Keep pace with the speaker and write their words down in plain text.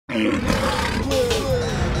In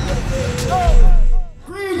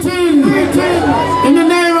the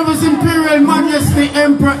name of His Imperial Majesty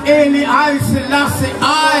Emperor Haile Selassie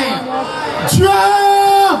I,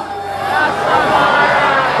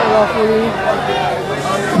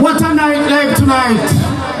 what a night like tonight.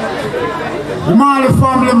 The Marley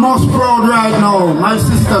family most proud right now. My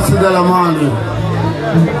sister Sidela Marley,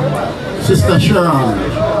 Sister Sharon,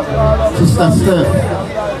 Sister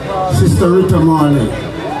Steph, Sister Rita Marley,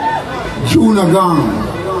 Juna Gang,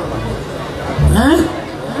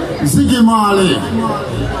 Ziggy Marley,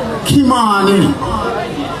 Kimani,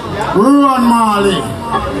 Ron Marley.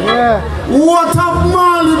 What up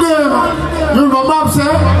Marley there? You remember Bob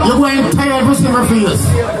said, you're going tired for seeing my face.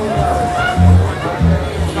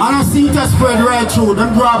 And I see it spread right through.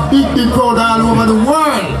 Them draw big crowd all over the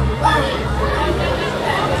world.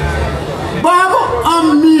 Bob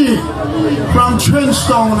and me from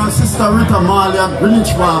Trenchtown and Sister Rita Marley at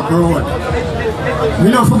Greenwich Park Road. We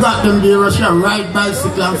don't forgot them there, Russia, ride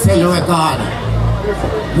bicycle and sell your record.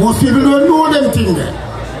 Most people don't know them things there.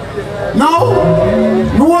 Now,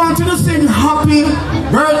 we want you to sing happy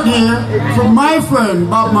birthday for my friend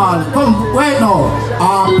Bob Marley. Come right now.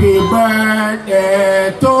 Happy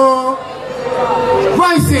birthday to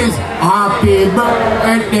voices. Happy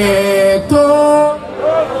birthday to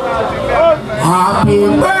happy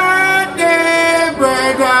birthday,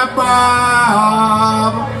 brother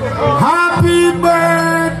Bob. Happy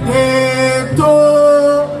birthday to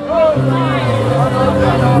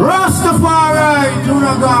Rastafari,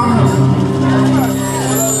 Juna Gang,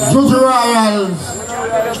 Judge Royals,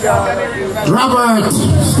 Robert,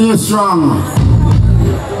 stay strong.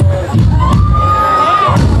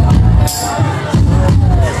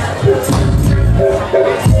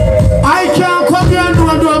 I can't come here and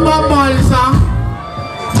do a Bob Marley song.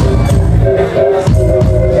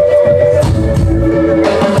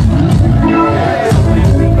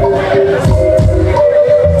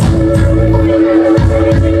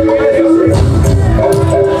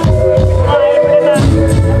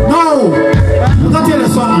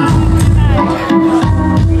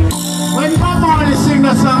 When Bob Marley sing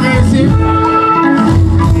the song, you see?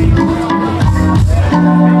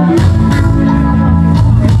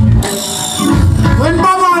 When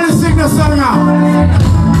Bob Marley sing the song now,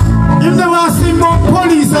 he never sing about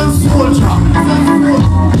police and soldier.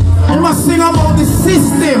 He must sing about the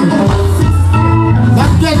system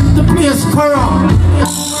that gets the place corrupt.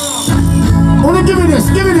 Only give me this,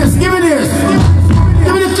 give me this, give me this.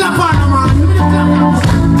 Give me the clap on, man. Give me the clap on.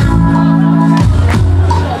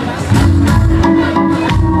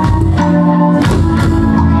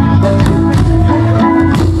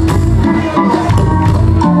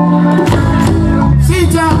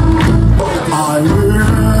 I hear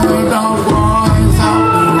the voice of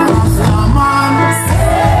the Rastaman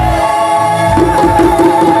say,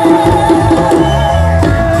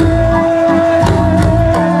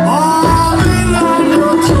 all belong to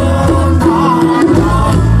China.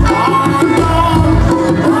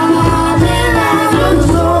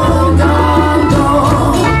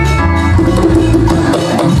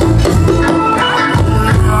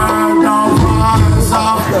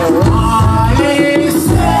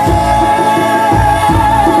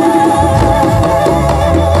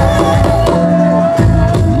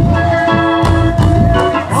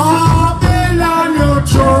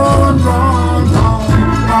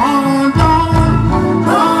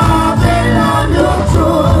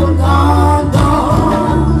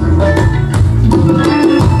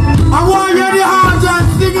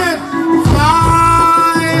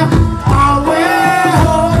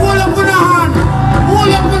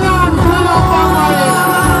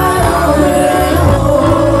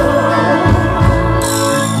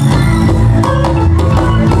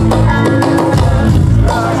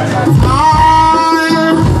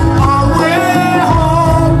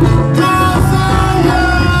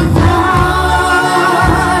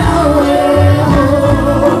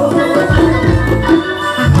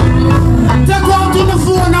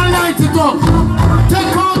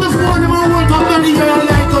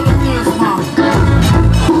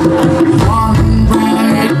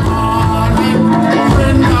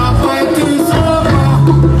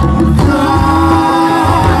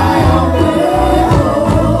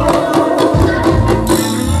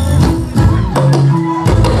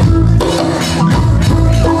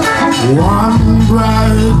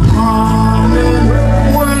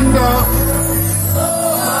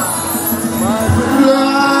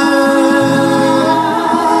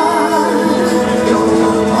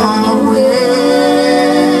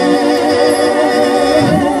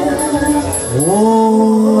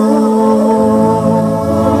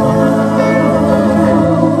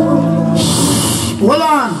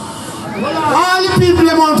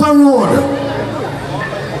 Mountain Road.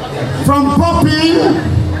 From Popping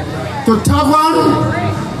to Tavern,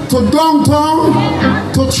 to Downtown,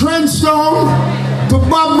 to Trenchtown, to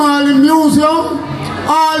Bob Marley Museum,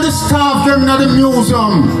 all the staff them at the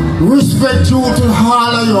museum respect you to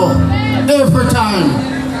all of you every time.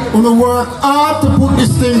 We work hard to put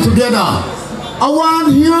this thing together. I want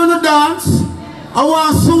to hear the dance. I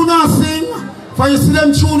want sooner sing. For you see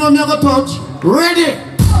them tune on me go touch. Ready?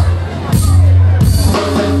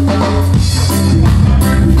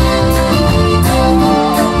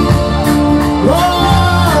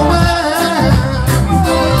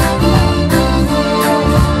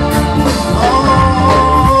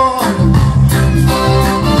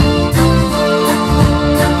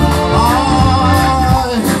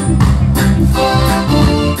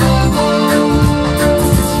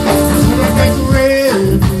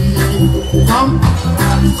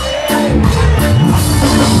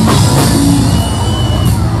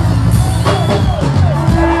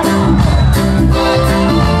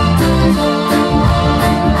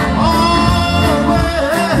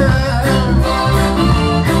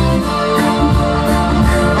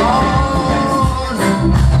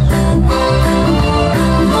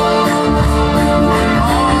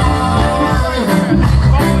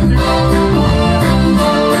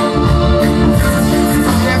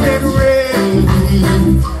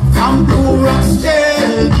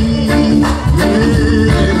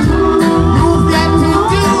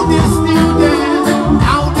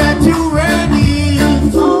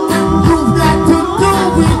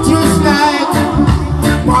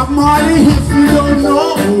 Marley, if you don't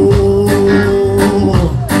know,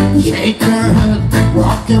 shake your head,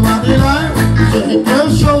 rock your body line, shake your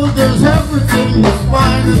shoulders, everything is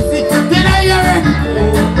fine and see. Did I hear it?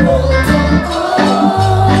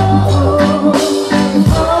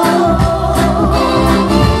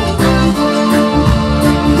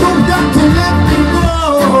 You've got to let me go.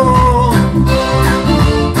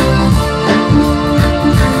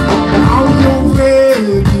 Are you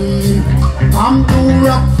ready? I'm doing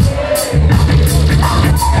rock.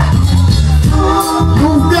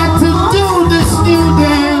 You've got to do this new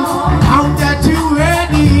dance. Now that you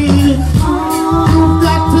ready, you've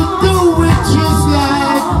got to do it just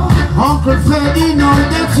like Uncle Freddie. Now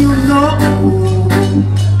that you know,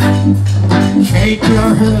 shake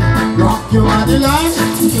your head, rock your body line,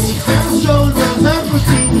 shake your shoulders,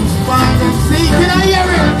 everything is fine and see. Can I hear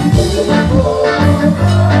it?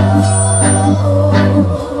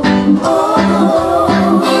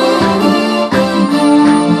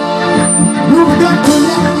 You've got to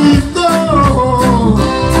let me go.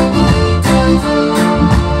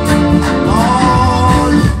 Oh,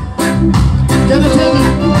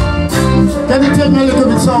 can you tell me a little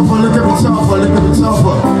bit softer, a little bit softer, a little bit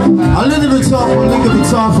softer, a little bit softer, a little bit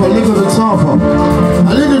softer, a little bit softer,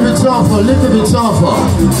 a little bit softer, a little bit softer.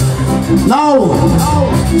 Now,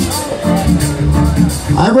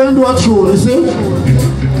 I'm going to do a tune, you see?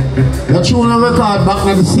 The tune I record back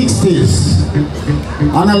in the 60s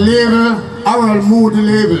on a label, Harold Moody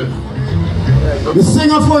label. The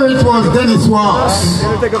singer for it was Dennis Walsh.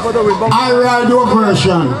 I write a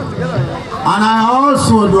version, and I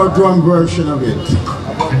also do a drum version of it.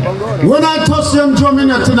 When I touch them drumming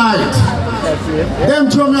here tonight, them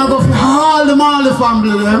drumming I go for all the Marley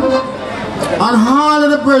family them, and all of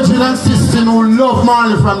the brethren and sisters who love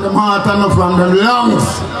Marley from them heart and not from them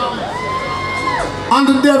lungs. And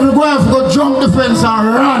the devil go have to go jump the fence and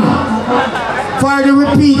run. For the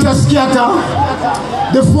repeater scatter,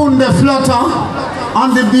 the phone they flutter,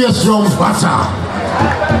 and the bass drum batter.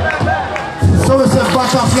 So we say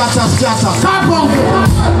batter, flatter, scatter. Come on!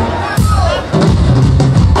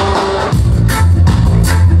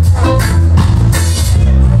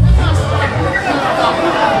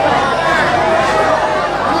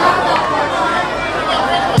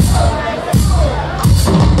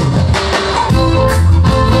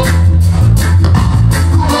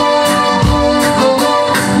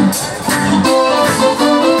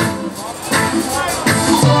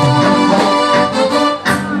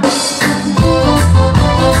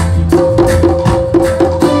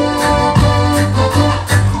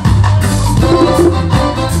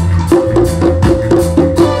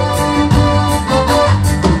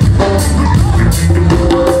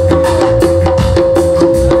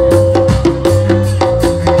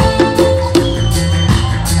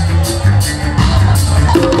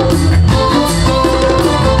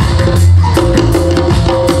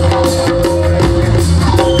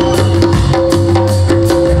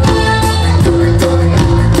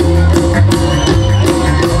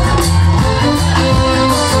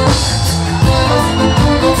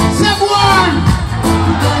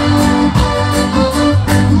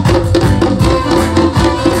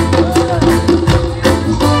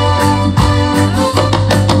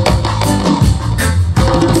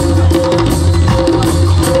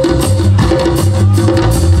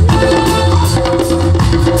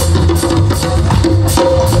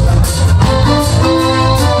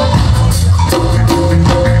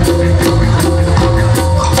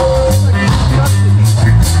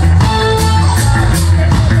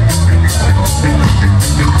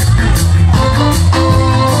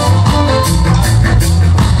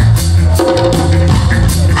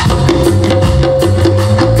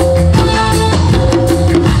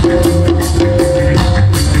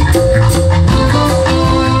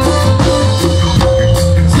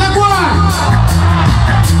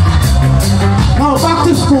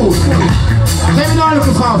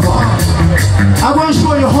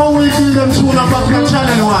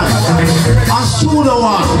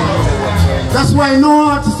 That's why no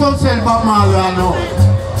artist don't sell about Marley I know.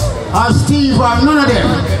 Or Steve or none of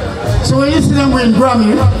them. So when you see them win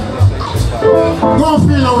Grammy, don't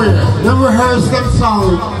feel no way. They rehearse them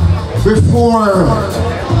song before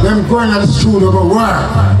them going to the studio to work.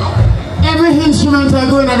 Every instrument I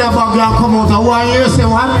go in the bag and come out of 1 year, say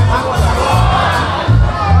what?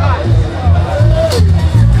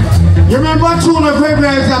 You remember tune of Reggae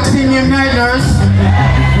Isaac singing Night Nurse?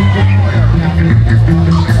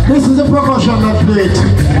 This is the percussion that played.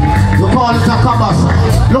 We call it a kabasa.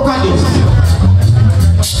 Look at this.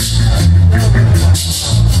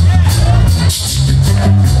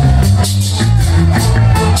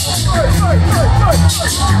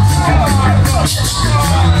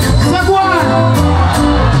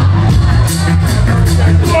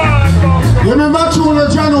 You remember tune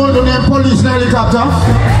of John Holden named Police Helicopter?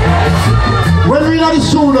 When we had the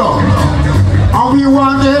studio and we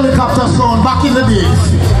want the helicopter sound back in the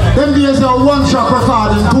days. Them days are 1-track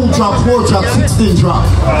recording, 2-track, 4-track,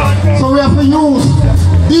 16-track. So we have to use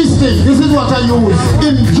these things. This is what I use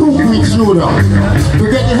in Juke Mix studio to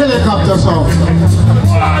get the helicopter sound.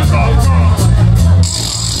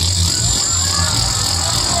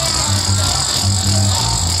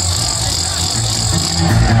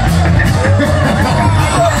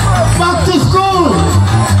 Back to school!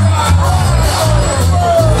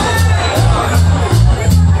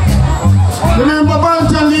 Remember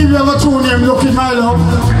Barrington Lee, we have a tune named Lucky My Love.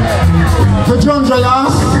 The John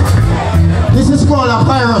Last. This is called a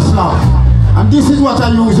Pyrus Love. And this is what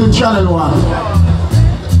I use in Channel 1.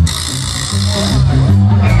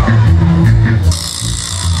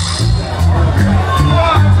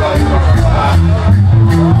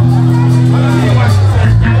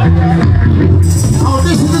 Now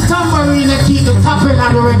this is the tambourine that keeps the tapping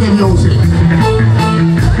and the reggae music.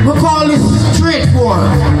 We call this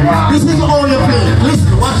straightforward. This is all you play.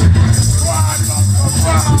 Listen, watch it.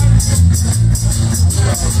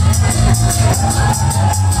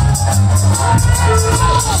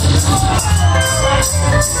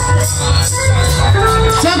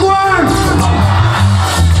 Check one.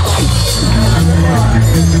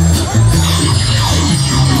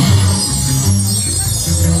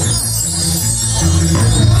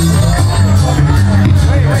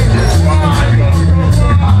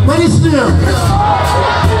 What is there?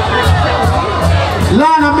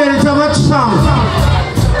 Lana Berry have a song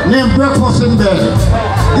named Breakfast in Bed.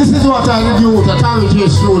 This is what I do at Tarity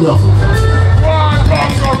Studio.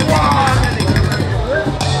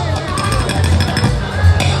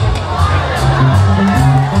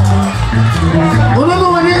 You don't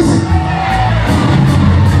know what this?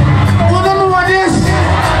 You don't know what this?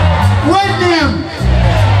 What name?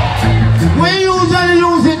 We usually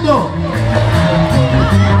use it though.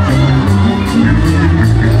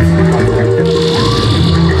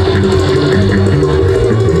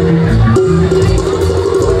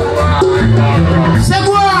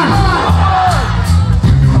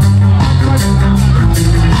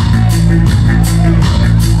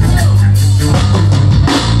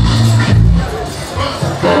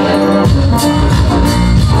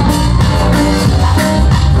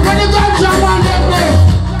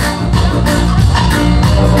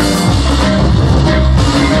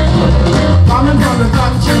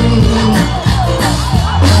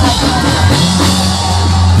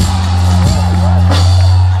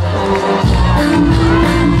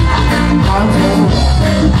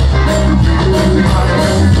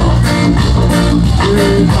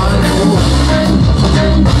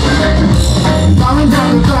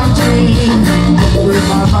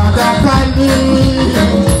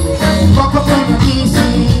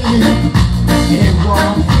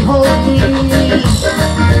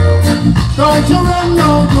 Don't you run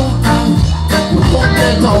no blue time. You won't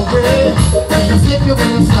get away. You slip you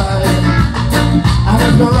inside. And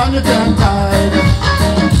if you run you can't hide.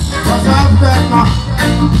 Cause I've got my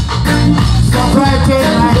stuff right in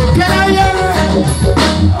my head. Can I hear it?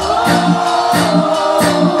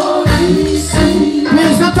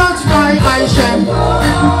 Please don't touch my eyeshem.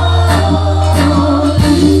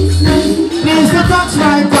 Please don't touch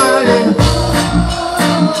my darling.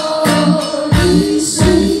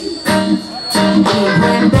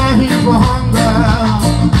 When they're hit for hunger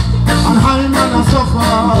and high man a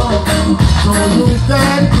suffer, so you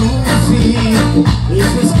get to see it's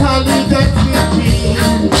this Cali that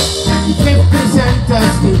 50%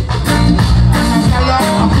 testing.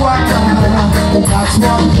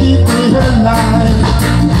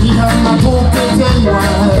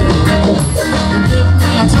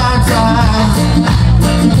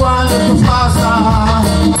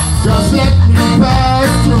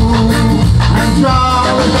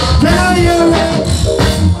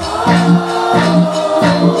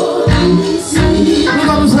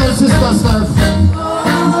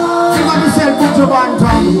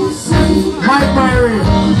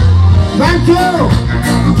 Reggae.